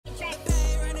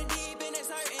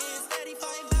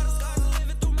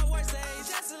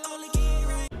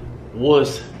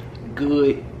What's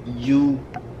good,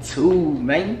 YouTube,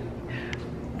 man?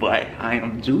 But I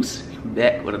am Juice,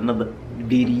 back with another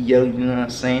video, you know what I'm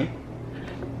saying?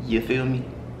 You feel me?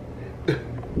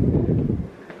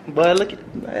 But look at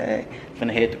that.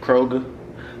 Finna head to Kroger.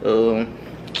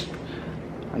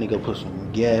 I need to go put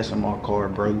some gas in my car,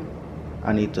 bro.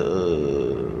 I need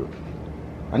to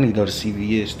go to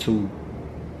CVS too.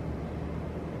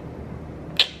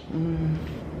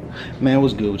 Man,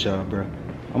 what's good with y'all, bro?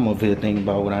 I'm over here thinking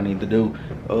about what I need to do.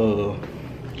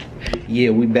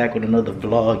 Yeah, we back with another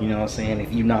vlog, you know what I'm saying?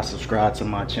 If you're not subscribed to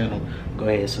my channel, go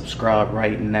ahead and subscribe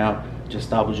right now. Just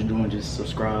stop what you're doing, just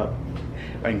subscribe.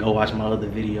 And go watch my other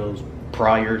videos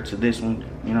prior to this one,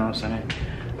 you know what I'm saying?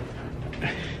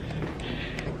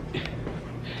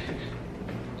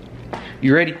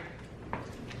 You ready?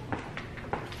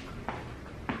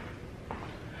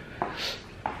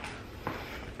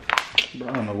 Bro,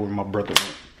 I don't know where my brother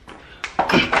went.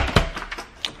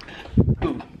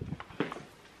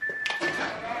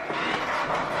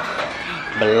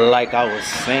 But like I was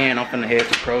saying, I'm finna head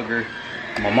to Kroger.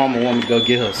 My mama want me to go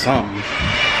get her something.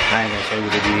 I ain't gonna say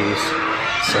what it is.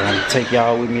 So I'm gonna take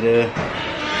y'all with me there.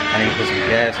 I need to put some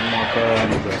gas in my car. I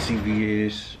need to go to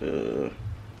CVS.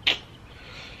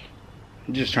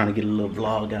 I'm just trying to get a little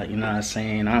vlog out, you know what I'm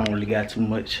saying? I don't really got too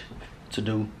much to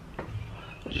do.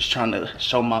 Just trying to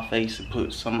show my face and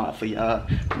put some out for y'all.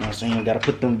 You know what I'm saying? Gotta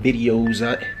put them videos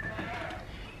out.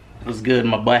 What's good,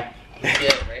 my boy?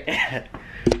 Yeah, right?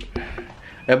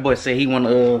 That boy said he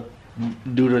wanna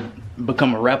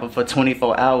become a rapper for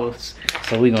 24 hours.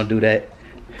 So we gonna do that.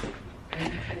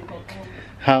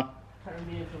 Huh?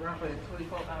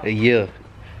 Yeah.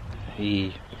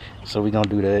 So we gonna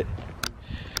do that.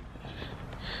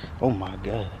 Oh my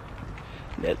God.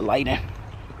 That lighting.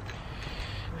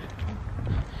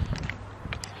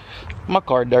 My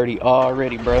car dirty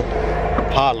already, bro.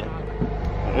 Pollen.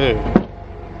 Yeah.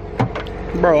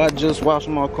 Bro, I just washed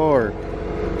my car.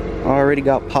 I already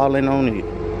got pollen on it.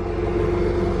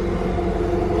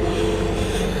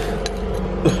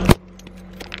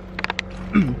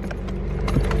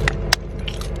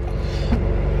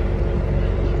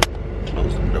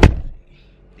 Close the door.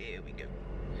 There we go.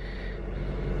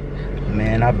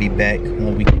 Man, I'll be back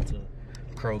when we get to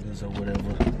Kroger's or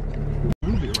whatever.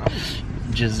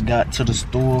 Just got to the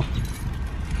store.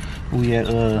 We at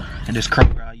this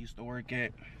Kroger I used to work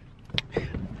at.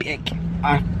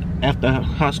 After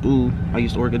high school, I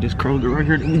used to work at this Kroger right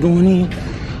here that we going in.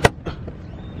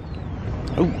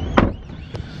 Oh.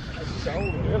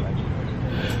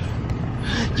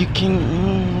 You can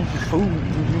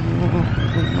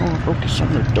focus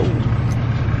on the door.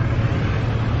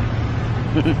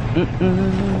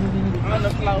 On the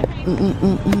floor.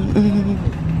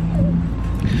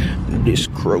 This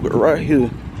Kroger right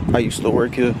here. I used to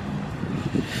work here.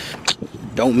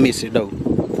 Don't miss it though.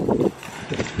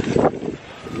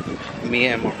 Me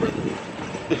and my brother.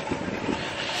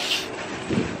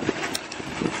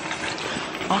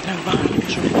 I can buy you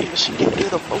drink. She can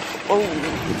get a phone.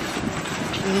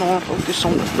 You know, focus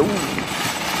on the door.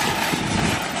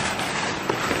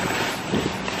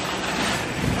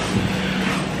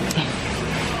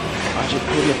 I just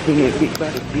pull up in that big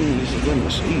body beans and let me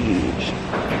see.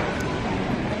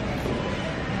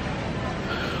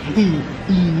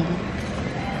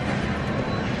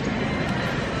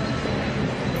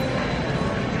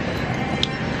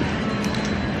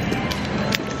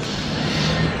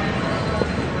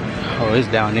 Oh, it's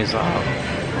down this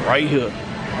right here.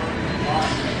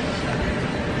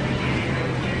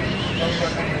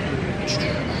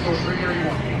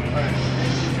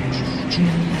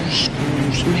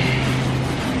 Excuse me.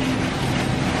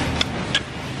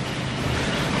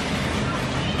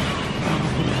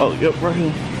 Oh, yep, right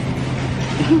here.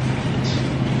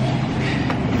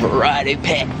 Variety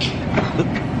pack.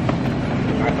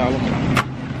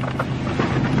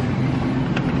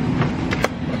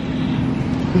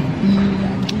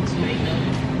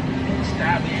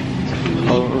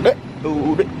 Hold it.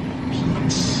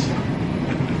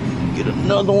 Get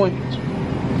another one.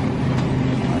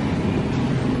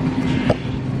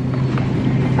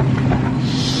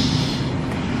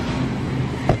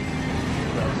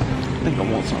 I think I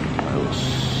want something else.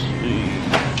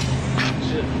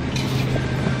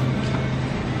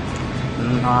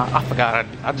 Nah, I forgot.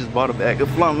 I just bought a bag of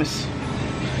flummies.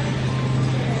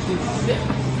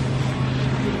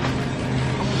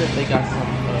 I wonder if they got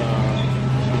some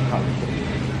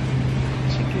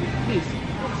chicken biscuits.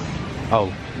 Oh,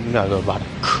 you gotta go buy the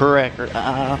cracker.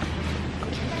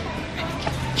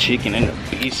 Chicken and a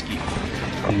biscuit.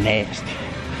 Nasty.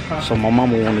 So my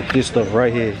mama wanted this stuff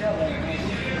right here.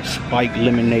 Spiked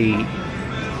lemonade.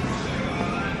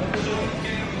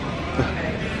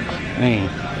 Man,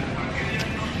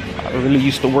 I really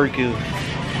used to work here.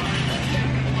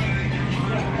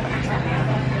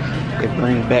 It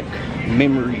brings back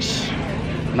memories.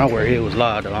 Not where it was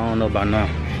live though, I don't know about now.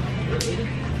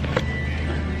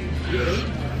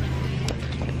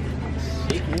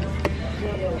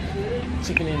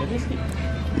 Chicken in the biscuit.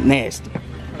 Nasty.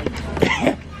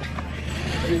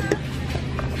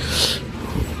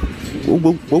 Whoa,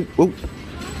 whoa, whoa, whoa.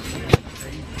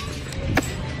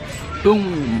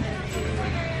 Boom.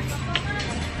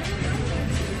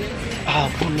 Oh,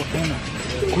 pull up on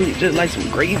her. Quick, just like some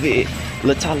gravy.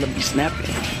 Latala be snapping.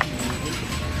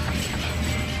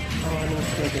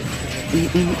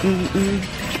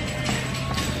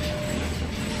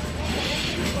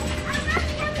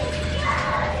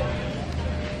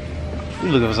 You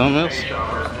looking for something else?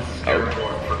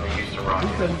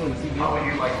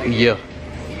 Yeah.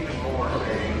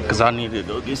 Cause I needed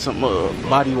to get some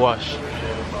body wash.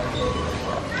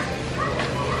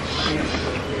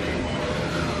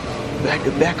 Back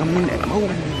to back, I'm in that mode.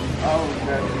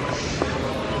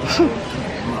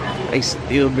 They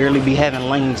still barely be having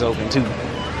lanes open too.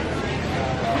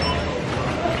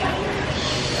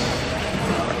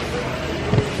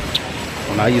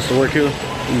 When I used to work here,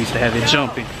 we used to have it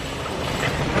jumping.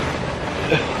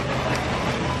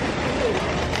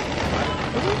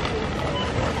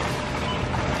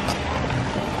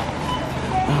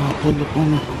 Pull up on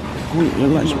the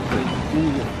lights.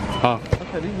 Huh?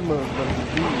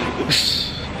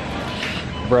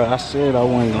 Bro, I said I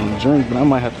wasn't gonna drink, but I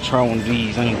might have to try one of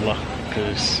these. I ain't gonna lie.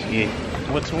 Cause yeah.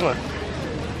 Which one?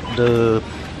 The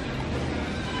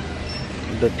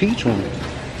peach one.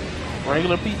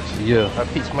 Regular peach? Yeah. Or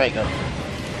peach mango?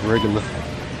 Regular.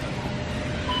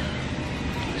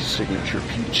 Signature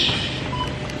peach.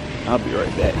 I'll be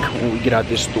right back when we get out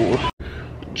this store.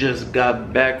 Just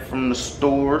got back from the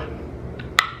store.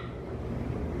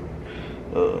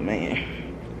 Oh man.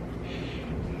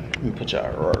 Let me put y'all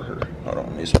right here. Hold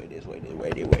on, this way.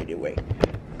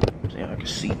 So y'all can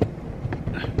see.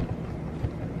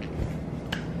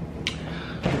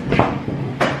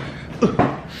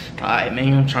 Alright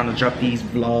man, I'm trying to drop these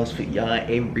vlogs for y'all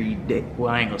every day. Well,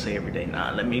 I ain't gonna say every day.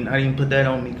 Nah, let me not even put that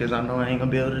on me because I know I ain't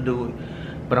gonna be able to do it.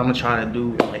 But I'm gonna try to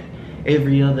do it like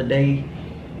every other day,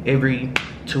 every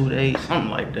 2 days,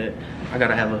 something like that. I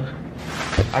gotta have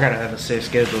a set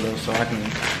schedule though, so I can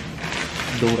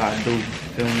do what I do.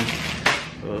 Feel me?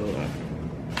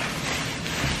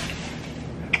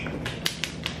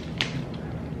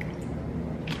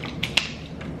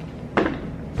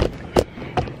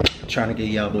 Trying to get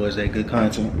y'all boys that good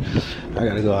content. I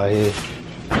gotta go out here,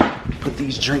 put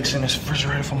these drinks in this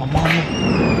refrigerator for my mama.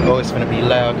 Oh, it's gonna be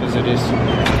loud because of this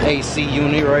AC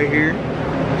unit right here.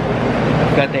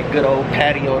 Got that good old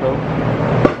patio though.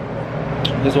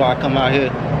 This is why I come out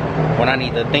here when I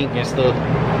need to think and stuff.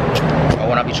 Or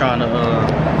when I be trying to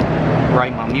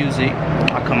write my music,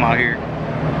 I come out here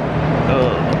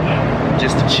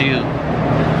just to chill.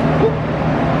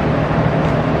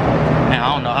 Man,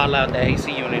 I don't know how loud that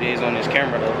AC unit is on this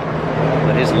camera though,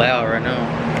 but it's loud right now.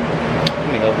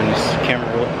 Let me open this camera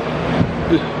up.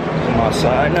 Come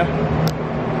outside now.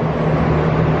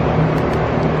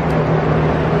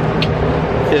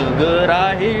 Feel good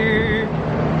out here.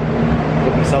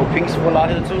 It'll be so peaceful out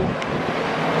here too.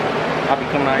 I'll be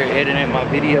coming out here editing my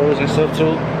videos and stuff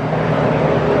too.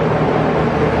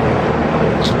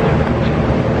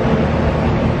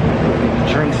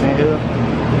 Drinks in here.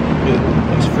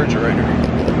 This refrigerator.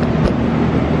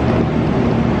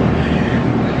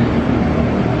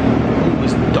 Ooh,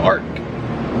 it's dark.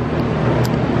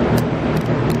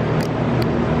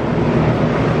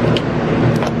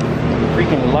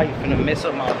 Freaking light finna mess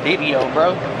up my video,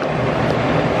 bro.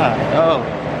 Oh,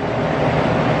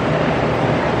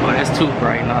 that's too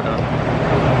bright, not up.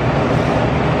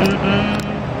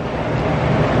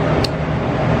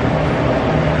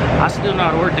 I still know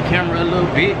how to work the camera a little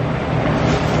bit.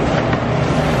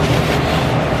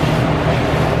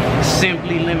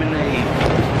 Simply lemonade.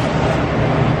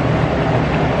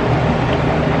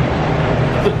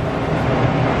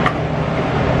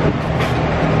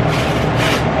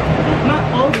 Not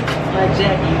old like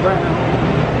Jackie Brown.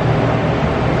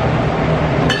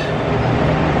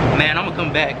 Man, I'm gonna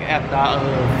come back after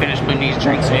I finish putting these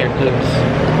drinks in here because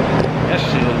that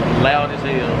shit is loud as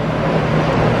hell.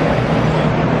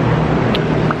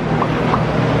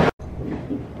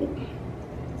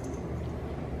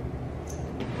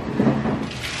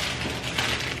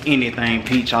 Anything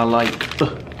peach I like.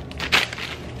 What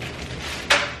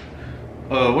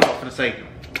I was gonna say,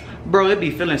 bro, it be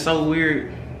feeling so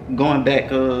weird going back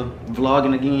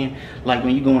vlogging again, like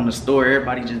when you go in the store,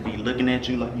 everybody just be looking at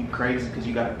you like you crazy because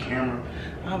you got a camera.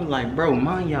 I was like, bro,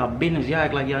 mind y'all business. Y'all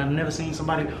act like y'all never seen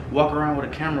somebody walk around with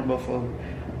a camera before.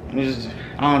 Just,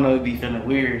 I don't know, it be feeling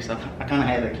weird. So I kind of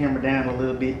had the camera down a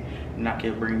little bit and I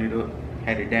kept bringing it up.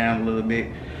 Had it down a little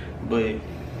bit. But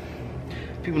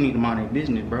people need to mind their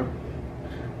business, bro.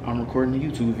 I'm recording a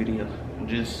YouTube video. I'm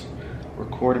just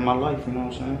recording my life, you know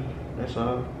what I'm saying? That's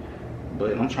all.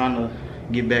 But I'm trying to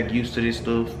get back used to this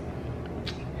stuff.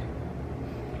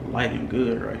 Lighting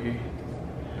good right here.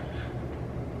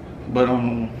 But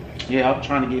yeah, I'm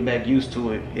trying to get back used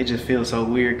to it. It just feels so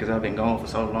weird because I've been gone for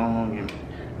so long, and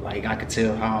like I could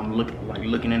tell how I'm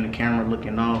looking in the camera,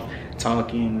 looking off,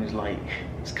 talking. It's like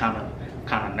it's kind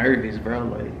of nervous, bro.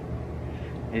 Like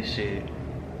this shit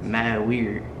mad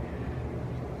weird.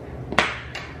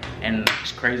 And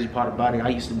the crazy part about it, I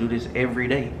used to do this every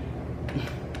day.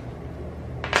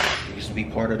 It used to be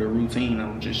part of the routine.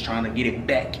 I'm just trying to get it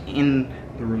back in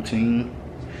the routine.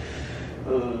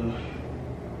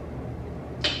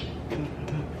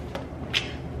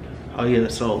 Oh yeah,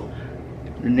 so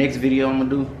the next video I'm gonna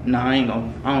do, I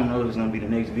don't know if it's gonna be the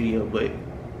next video, but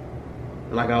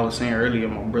like I was saying earlier,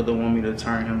 my brother want me to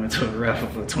turn him into a rapper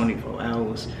for 24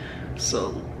 hours.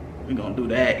 So we're gonna do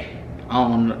that. I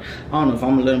don't know if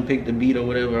I'm gonna let him pick the beat or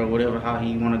whatever, how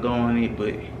he wanna go on it,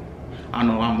 but I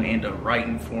know I'm gonna end up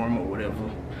writing for him or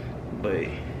whatever. But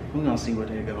we're gonna see where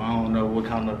they go. I don't know what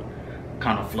kind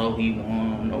of flow he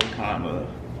want, what kind of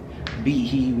beat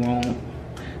he want.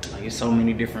 Like there's so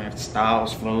many different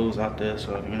styles, flows out there,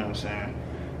 so you know what I'm saying?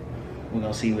 We're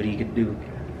gonna see what he could do.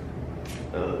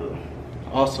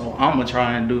 Also, I'm gonna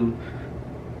try and do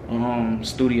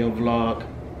studio vlog.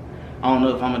 I don't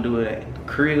know if I'm gonna do it at the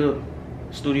crib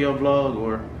studio vlog,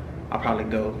 or I'll probably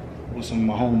go with some of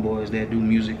my homeboys that do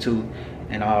music too,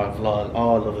 and I'll vlog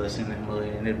all of us in that mud,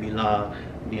 and it'll be live,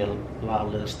 be a live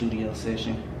little studio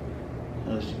session,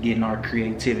 us getting our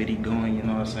creativity going, you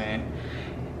know what I'm saying?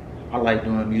 I like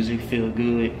doing music, feel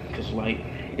good, cause like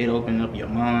it opens up your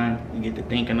mind, you get to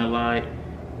thinking a lot,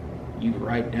 you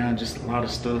write down just a lot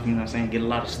of stuff, you know what I'm saying, get a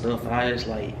lot of stuff out. It's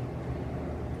like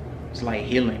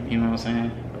healing, you know what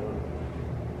I'm saying?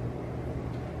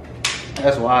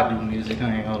 That's why I do music,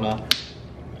 I ain't gonna lie.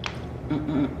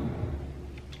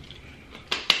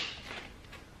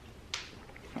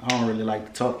 I don't really like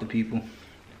to talk to people,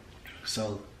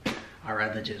 so I'd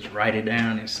rather just write it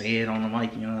down and say it on the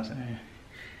mic, you know what I'm saying?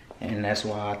 And that's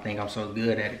why I think I'm so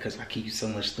good at it, because I keep so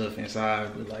much stuff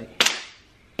inside, but like,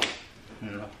 you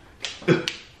know.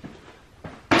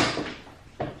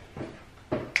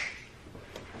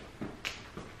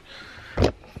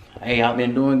 Hey, I've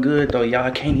been doing good though, y'all.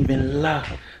 I can't even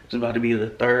lie. It's about to be the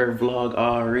 3rd vlog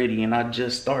already, and I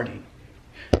just started.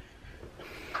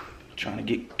 Trying to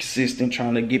get consistent,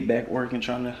 trying to get back working,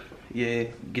 trying to, yeah,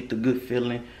 get the good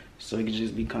feeling so it can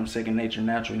just become second nature,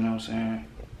 natural, you know what I'm saying?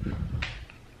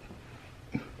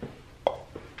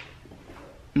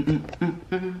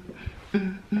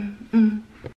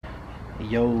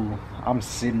 Yo, I'm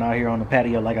sitting out here on the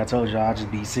patio like I told y'all. I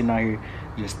just be sitting out here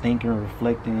just thinking,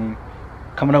 reflecting,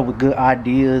 coming up with good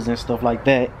ideas and stuff like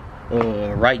that.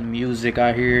 Writing music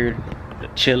out here,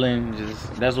 chilling.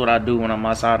 Just that's what I do when I'm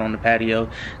outside on the patio,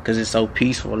 because it's so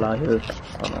peaceful out here.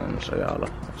 Hold on, let me show y'all.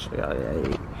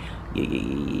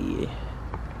 Yeah.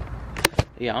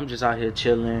 Yeah, I'm just out here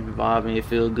chilling, vibing. It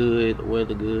feel good, the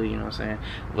weather good, you know what I'm saying?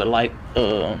 But like,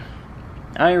 I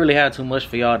ain't really had too much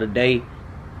for y'all today.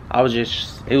 It was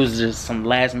just some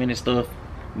last minute stuff,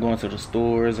 going to the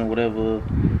stores and whatever,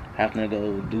 having to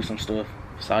go do some stuff.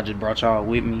 So I just brought y'all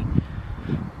with me.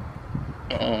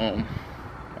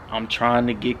 I'm trying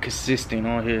to get consistent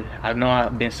on here. I know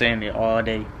I've been saying it all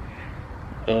day.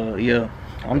 Yeah,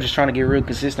 I'm just trying to get real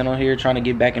consistent on here, trying to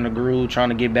get back in the groove, trying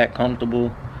to get back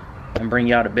comfortable and bring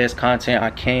y'all the best content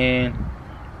I can.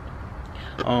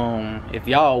 If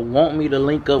y'all want me to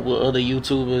link up with other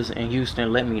YouTubers in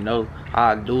Houston, let me know.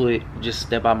 I'll do it. Just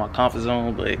step out my comfort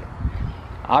zone. But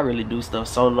I really do stuff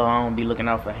solo. I don't be looking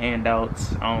out for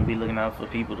handouts. I don't be looking out for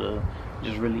people to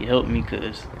just really help me,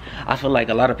 because I feel like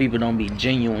a lot of people don't be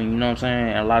genuine, you know what I'm saying?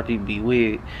 And a lot of people be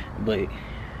weird, but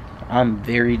I'm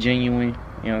very genuine,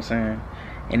 you know what I'm saying?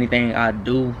 Anything I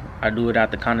do it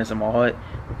out the kindness of my heart,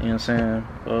 you know what I'm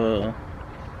saying?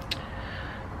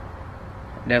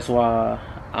 That's why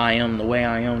I am the way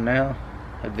I am now,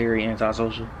 very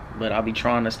antisocial. But I be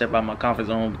trying to step out my comfort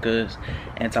zone, because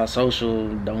antisocial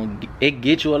it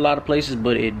get you a lot of places,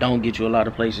 but it don't get you a lot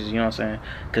of places, you know what I'm saying?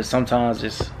 Because sometimes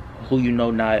it's who you know,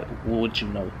 not what you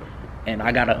know. And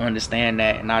I gotta understand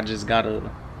that, and I just gotta,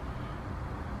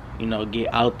 you know,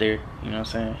 get out there, you know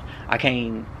what I'm saying? I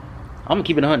can't I'm gonna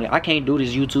keep it 100. I can't do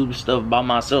this YouTube stuff by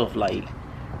myself. Like,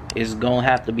 it's gonna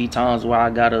have to be times where I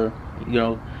gotta, you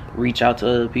know, reach out to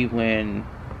other people and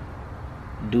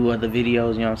do other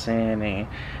videos, you know what I'm saying, and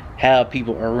have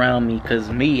people around me. Cause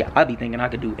me, I be thinking I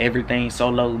could do everything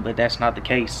solo, but that's not the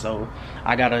case. So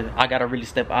I gotta really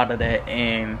step out of that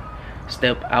and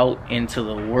step out into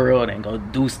the world and go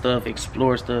do stuff,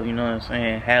 explore stuff, you know what I'm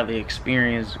saying, have the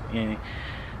experience and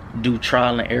do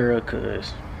trial and error.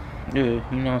 Cause yeah, you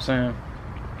know what I'm saying.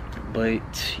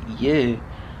 But yeah,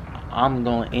 I'm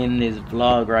gonna end this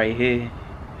vlog right here.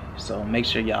 So make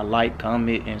sure y'all like,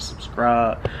 comment, and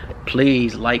subscribe.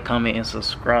 Please like, comment, and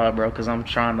subscribe, bro, because I'm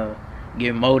trying to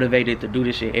get motivated to do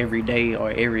this shit every day or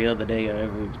every other day or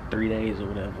every 3 days or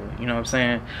whatever. You know what I'm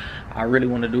saying? I really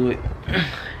want to do it.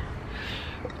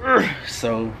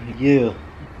 So yeah,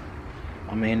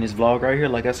 I'm in this vlog right here.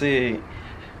 Like I said,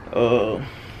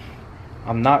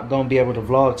 I'm not gonna be able to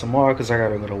vlog tomorrow because I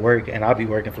gotta go to work, and I'll be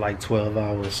working for like 12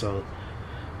 hours. So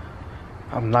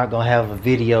I'm not gonna have a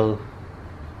video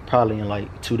probably in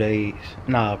like 2 days.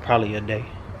 Nah, probably a day.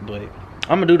 But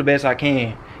I'm gonna do the best I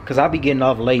can, because I'll be getting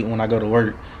off late when I go to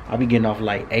work. I'll be getting off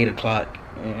like 8 o'clock,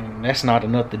 and that's not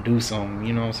enough to do something,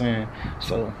 you know what I'm saying?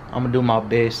 So I'm gonna do my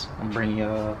best. I'm bringing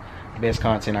y'all the best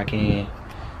content I can.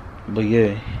 But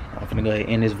yeah, I'm gonna go ahead and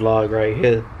end this vlog right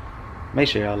here. Make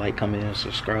sure y'all like, comment, and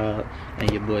subscribe.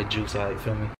 And your boy Juice out, you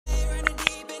feel me?